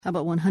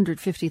About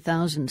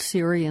 150,000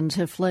 Syrians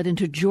have fled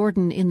into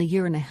Jordan in the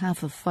year and a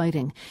half of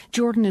fighting.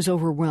 Jordan is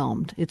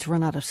overwhelmed. It's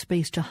run out of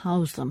space to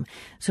house them.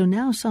 So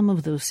now some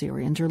of those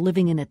Syrians are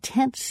living in a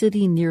tent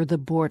city near the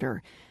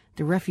border.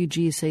 The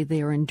refugees say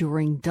they are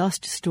enduring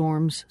dust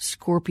storms,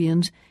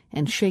 scorpions,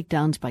 and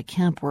shakedowns by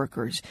camp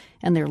workers.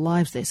 And their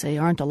lives, they say,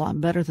 aren't a lot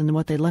better than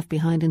what they left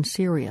behind in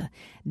Syria.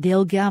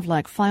 Dale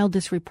Gavlak filed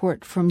this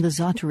report from the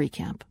Zaatari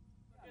camp.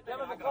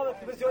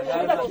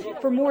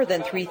 For more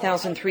than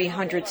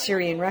 3,300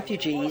 Syrian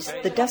refugees,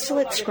 the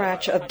desolate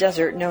scratch of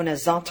desert known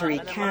as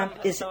Zaatari camp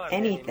is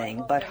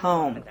anything but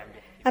home.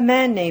 A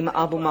man named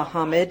Abu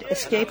Muhammad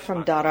escaped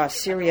from Dara,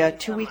 Syria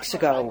 2 weeks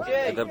ago.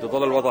 The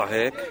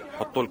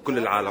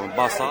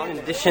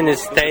condition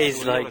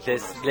stays like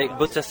this. They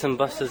put us in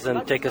buses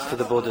and take us to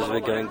the borders. We're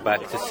going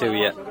back to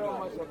Syria.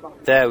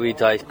 There we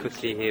die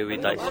quickly, here we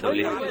die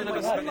slowly.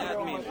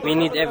 We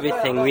need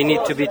everything. We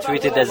need to be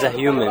treated as a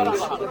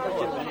humans,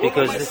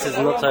 because this is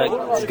not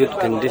a good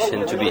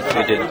condition to be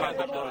treated.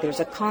 There's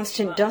a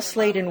constant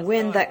dust-laden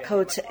wind that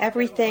coats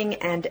everything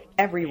and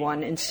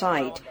everyone in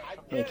sight,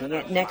 making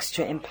it next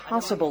to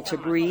impossible to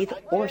breathe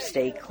or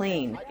stay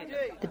clean.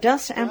 The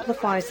dust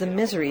amplifies the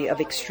misery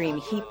of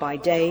extreme heat by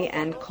day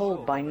and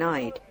cold by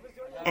night.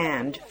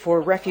 And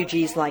for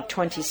refugees like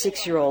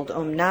 26-year-old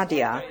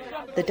Nadia,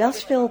 the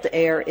dust-filled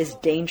air is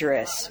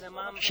dangerous.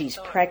 She's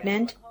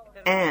pregnant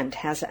and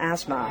has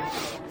asthma.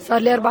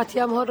 I'm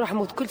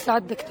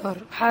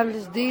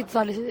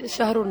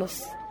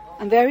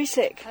very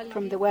sick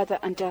from the weather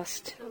and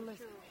dust.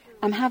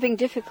 I'm having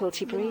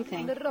difficulty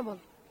breathing.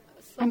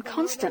 I'm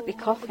constantly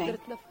coughing.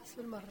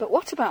 But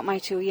what about my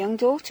 2 young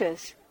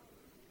daughters?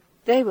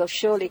 They will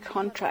surely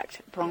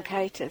contract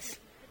bronchitis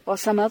or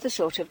some other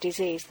sort of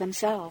disease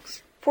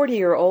themselves.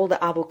 40-year-old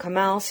Abu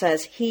Kamal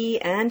says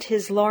he and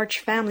his large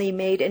family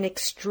made an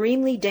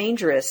extremely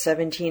dangerous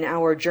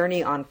 17-hour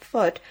journey on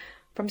foot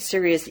from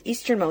Syria's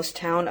easternmost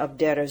town of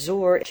Deir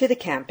ez-Zor to the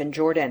camp in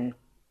Jordan.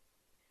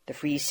 The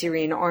Free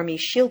Syrian Army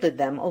shielded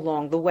them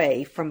along the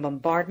way from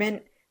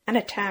bombardment and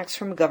attacks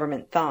from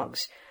government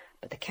thugs,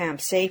 but the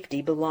camp's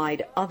safety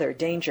belied other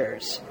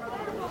dangers.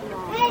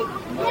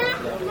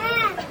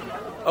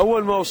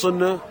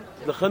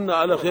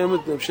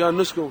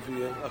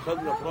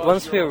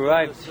 Once we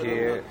arrived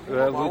here,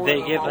 they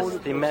gave us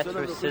the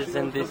mattresses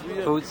and the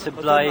food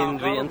supply,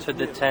 and we entered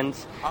the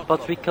tents,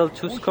 but we killed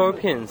 2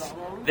 scorpions.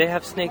 They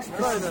have snakes.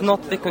 This is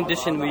not the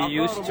condition we're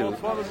used to.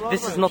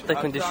 This is not the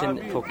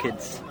condition for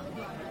kids.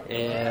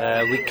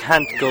 We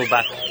can't go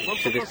back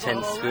to the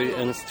tents. We're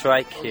on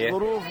strike here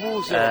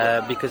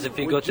because if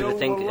we go to the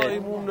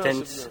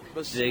tents,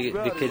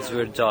 the kids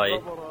will die.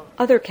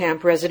 Other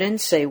camp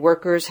residents say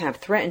workers have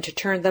threatened to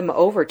turn them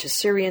over to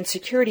Syrian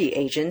security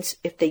agents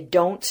if they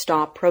don't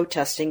stop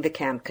protesting the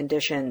camp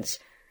conditions.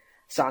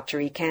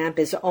 Zaatari camp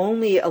is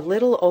only a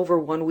little over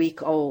 1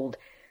 week old.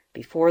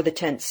 Before the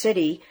tent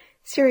city,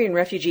 Syrian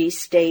refugees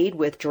stayed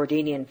with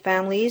Jordanian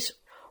families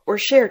or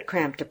shared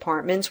cramped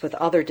apartments with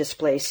other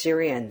displaced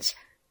Syrians.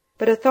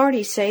 But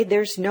authorities say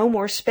there's no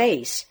more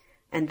space,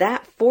 and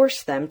that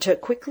forced them to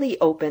quickly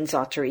open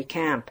Zaatari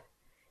camp.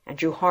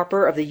 Andrew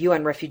Harper of the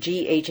UN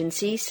Refugee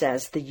Agency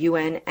says the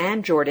UN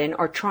and Jordan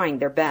are trying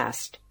their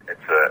best. It's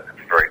a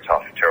very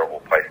tough, terrible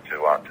place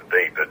to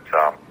be, but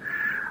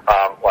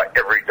like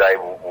every day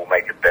we'll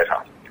make it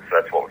better. So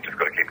that's what we've just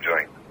got to keep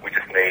doing. We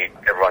just need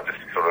everyone just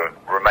to sort of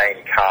remain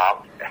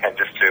calm and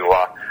just to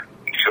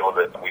ensure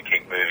that we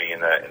keep moving in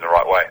the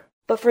right way.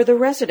 But for the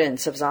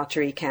residents of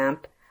Zaatari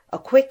camp, a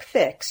quick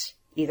fix,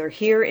 either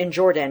here in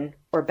Jordan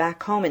or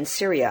back home in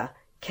Syria,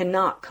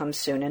 cannot come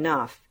soon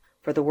enough.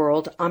 For the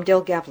World, I'm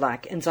Dale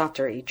Gavlak in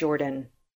Zaatari, Jordan.